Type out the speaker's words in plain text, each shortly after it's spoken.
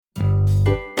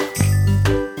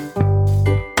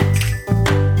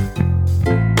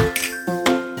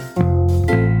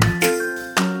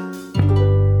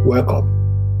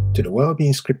to the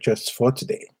wellbeing scriptures for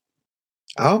today.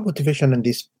 Our motivation in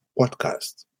this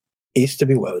podcast is to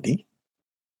be wealthy,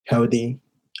 healthy,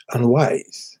 and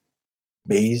wise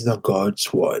based on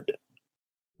God's word,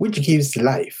 which gives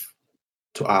life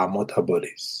to our mortal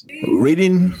bodies.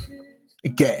 Reading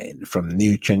again from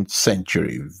New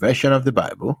Century Version of the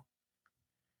Bible.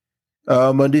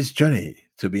 On this journey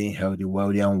to being healthy,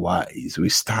 wealthy, and wise, we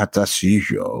start as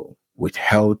usual with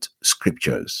health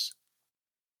scriptures.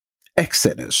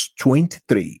 Exodus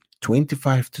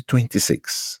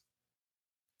 23:25-26.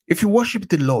 If you worship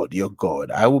the Lord your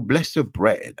God, I will bless your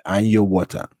bread and your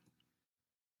water.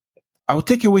 I will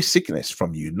take away sickness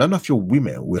from you. None of your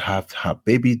women will have her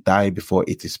baby die before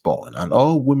it is born, and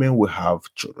all women will have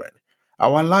children. I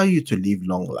will allow you to live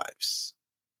long lives.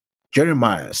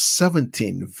 Jeremiah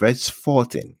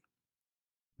 17:14.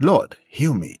 Lord,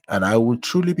 heal me, and I will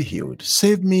truly be healed.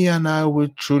 Save me, and I will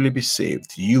truly be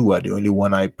saved. You are the only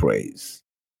one I praise.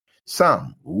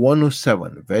 Psalm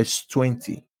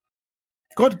 107:20.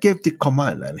 God gave the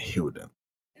command and healed them,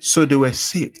 so they were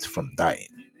saved from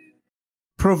dying.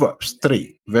 Proverbs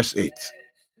 3:8.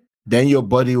 Then your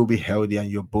body will be healthy and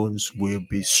your bones will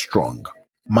be strong.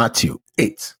 Matthew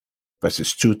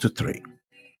 8:2-3.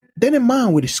 Then a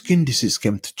man with a skin disease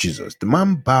came to Jesus. The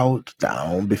man bowed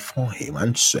down before him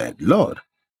and said, Lord,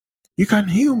 you can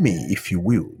heal me if you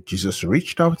will. Jesus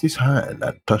reached out his hand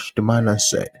and touched the man and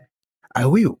said, I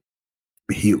will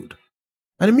be healed.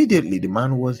 And immediately the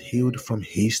man was healed from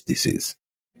his disease.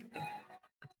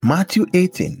 Matthew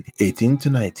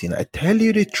 18:18-19. I tell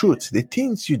you the truth, the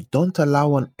things you don't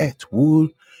allow on earth will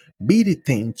be the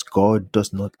things God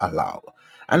does not allow.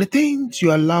 And the things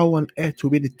you allow on earth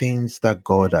will be the things that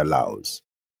God allows.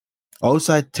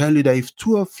 Also, I tell you that if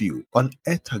two of you on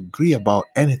earth agree about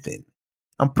anything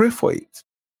and pray for it,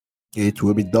 it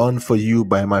will be done for you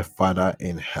by my Father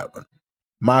in heaven.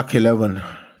 Mark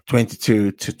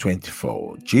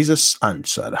 11:22-24. Jesus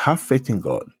answered, have faith in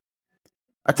God.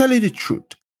 I tell you the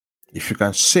truth. If you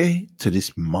can say to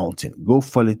this mountain, go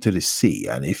fall into the sea,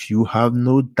 and if you have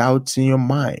no doubts in your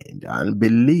mind and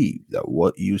believe that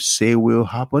what you say will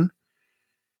happen,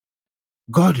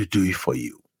 God will do it for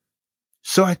you.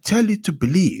 So I tell you to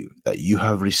believe that you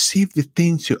have received the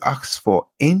things you asked for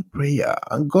in prayer,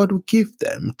 and God will give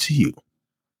them to you.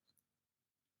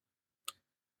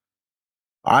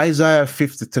 Isaiah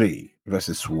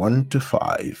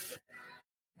 53:1-5.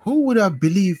 Who would have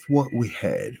believed what we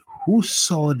heard? Who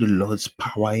saw the Lord's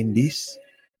power in this?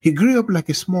 He grew up like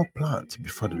a small plant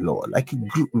before the Lord, like a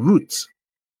root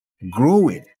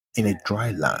growing in a dry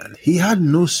land. He had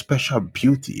no special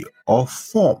beauty or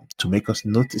form to make us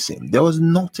notice him. There was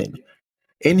nothing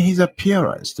in his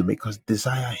appearance to make us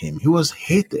desire him. He was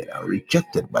hated and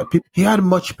rejected by people. He had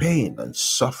much pain and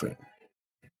suffering.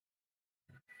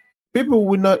 People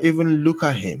would not even look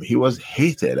at him. He was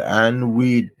hated and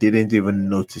we didn't even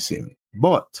notice him.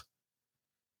 But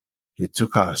he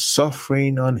took our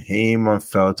suffering on him and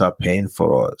felt our pain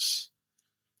for us.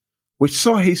 We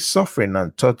saw his suffering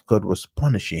and thought God was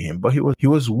punishing him, but he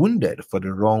was wounded for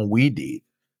the wrong we did.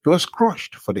 He was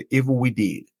crushed for the evil we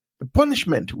did. The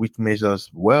punishment which made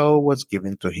us well was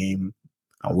given to him,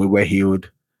 and we were healed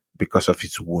because of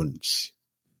his wounds.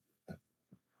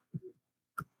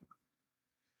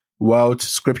 Wealth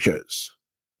scriptures.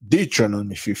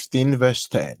 Deuteronomy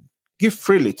 15:10. Give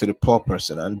freely to the poor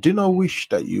person and do not wish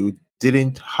that you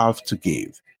didn't have to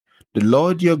give. The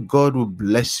Lord your God will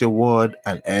bless your word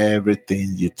and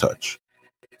everything you touch.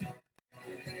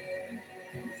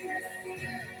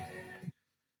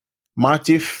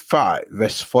 Matthew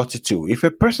 5:42. If a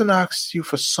person asks you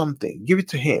for something, give it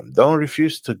to him. Don't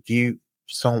refuse to give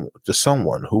to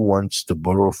someone who wants to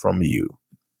borrow from you.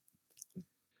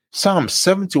 Psalm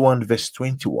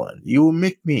 71:21. You will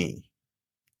make me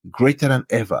greater than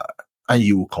ever, and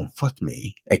you will comfort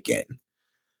me again.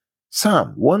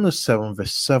 Psalm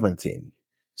 107:17.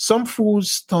 Some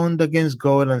fools turned against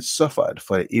God and suffered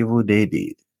for the evil they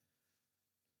did.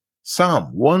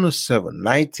 Psalm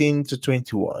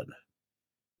 107:19-21.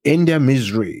 In their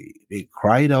misery, they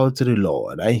cried out to the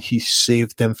Lord, and he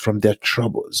saved them from their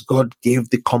troubles. God gave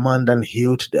the command and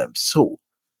healed them, so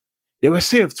they were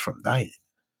saved from dying.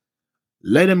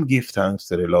 Let them give thanks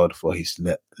to the Lord for his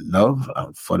love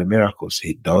and for the miracles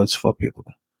he does for people.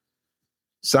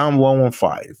 Psalm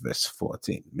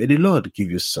 115:14. May the Lord give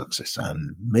you success,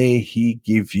 and may he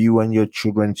give you and your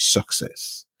children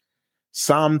success.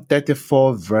 Psalm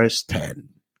 34:10.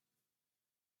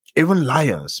 Even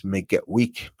lions may get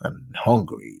weak and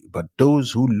hungry, but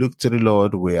those who look to the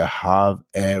Lord will have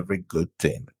every good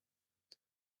thing.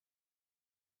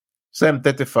 Psalm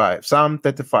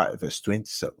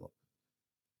 35:27.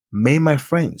 May my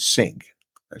friends sing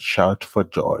and shout for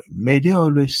joy. May they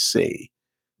always say,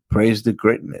 praise the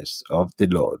greatness of the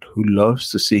Lord, who loves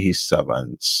to see his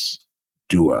servants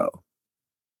do well.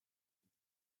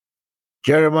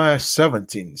 Jeremiah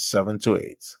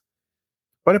 17:7-8.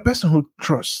 But a person who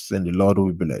trusts in the Lord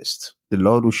will be blessed. The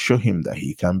Lord will show him that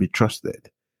he can be trusted.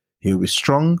 He will be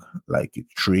strong like a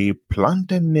tree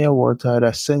planted near water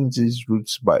that sends its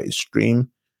roots by a stream.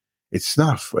 It's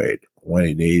not afraid when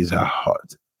the days are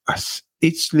hot, as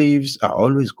its leaves are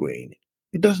always green.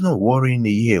 It does not worry in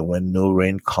the year when no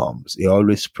rain comes. It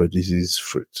always produces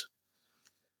fruit.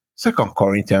 2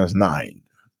 Corinthians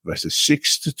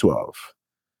 9:6-12.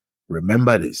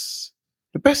 Remember this.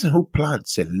 The person who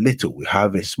plants a little will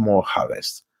have a small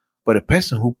harvest, but the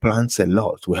person who plants a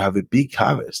lot will have a big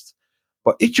harvest.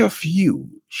 But each of you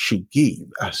should give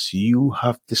as you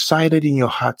have decided in your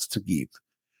heart to give.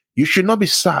 You should not be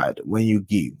sad when you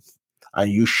give, and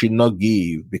you should not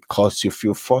give because you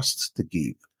feel forced to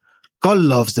give. God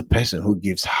loves the person who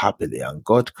gives happily, and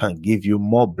God can give you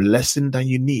more blessing than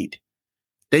you need.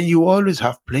 Then you always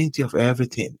have plenty of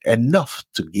everything, enough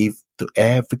to give to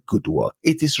every good work.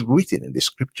 It is written in the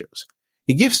scriptures.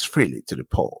 He gives freely to the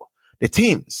poor. The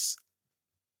things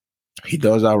he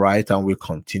does are right and will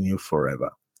continue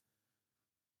forever.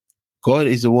 God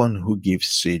is the one who gives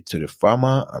seed to the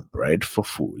farmer and bread for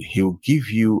food. He will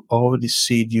give you all the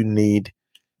seed you need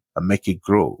and make it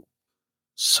grow.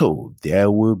 So there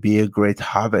will be a great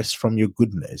harvest from your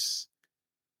goodness.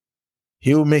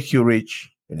 He will make you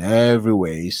rich in every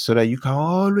way so that you can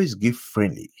always give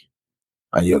freely.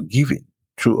 And your giving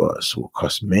through us will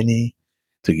cause many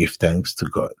to give thanks to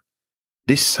God.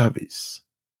 This service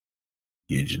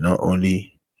you do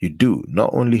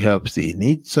not only helps the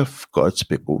needs of God's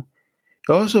people,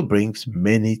 it also brings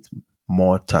many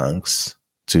more thanks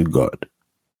to God.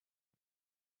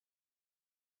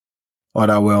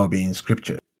 Other well-being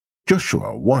scripture.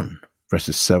 Joshua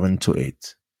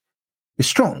 1:7-8. Be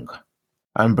strong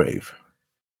and brave.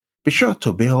 Be sure to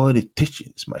obey all the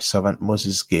teachings my servant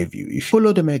Moses gave you. If you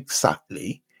follow them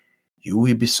exactly, you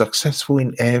will be successful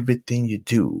in everything you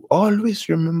do. Always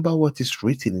remember what is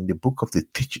written in the book of the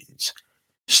teachings.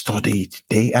 Study it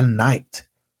day and night.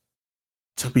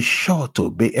 So be sure to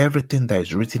obey everything that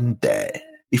is written there.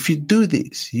 If you do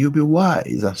this, you'll be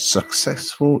wise and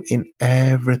successful in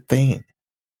everything.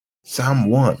 Psalm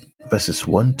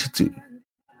 1:1-2.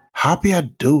 Happy are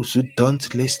those who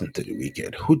don't listen to the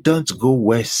wicked, who don't go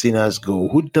where sinners go,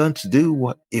 who don't do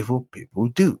what evil people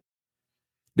do.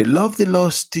 They love the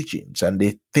Lord's teachings and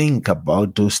they think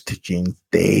about those teachings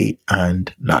day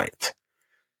and night.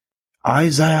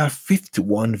 Isaiah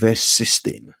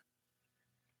 51:16.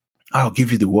 I'll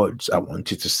give you the words I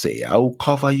want you to say. I will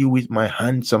cover you with my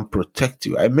hands and protect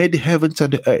you. I made the heavens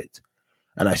and the earth,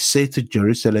 and I say to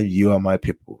Jerusalem, you are my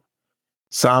people.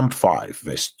 Psalm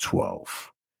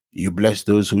 5:12. You bless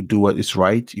those who do what is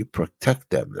right. You protect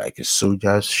them like a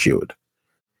soldier's shield.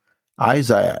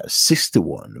 Isaiah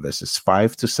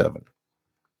 61:5-7.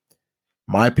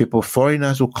 My people,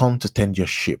 foreigners will come to tend your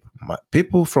sheep. My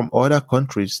people from other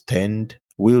countries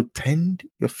will tend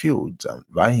your fields and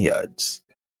vineyards.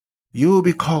 You will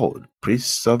be called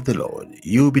priests of the Lord.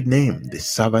 You will be named the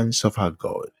servants of our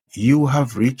God. You will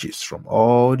have riches from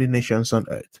all the nations on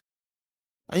earth,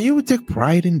 and you will take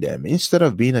pride in them. Instead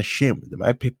of being ashamed,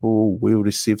 my people will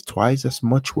receive twice as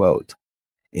much wealth.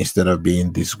 Instead of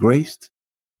being disgraced,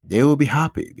 they will be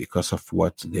happy because of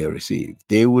what they receive.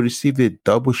 They will receive a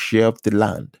double share of the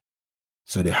land,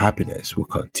 so the happiness will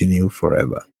continue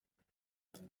forever.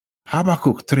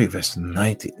 Habakkuk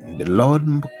 3:19. The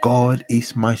Lord God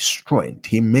is my strength.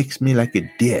 He makes me like a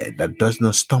deer that does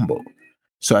not stumble,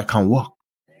 so I can walk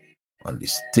on the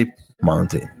steep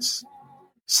mountains.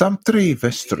 Psalm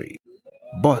 3:3.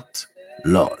 But,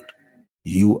 Lord,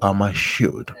 you are my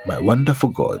shield, my wonderful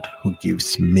God who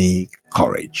gives me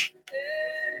courage.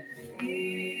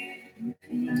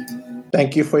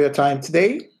 Thank you for your time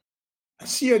today. I'll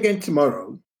see you again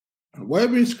tomorrow on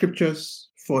Wellbeing Scriptures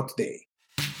for Today.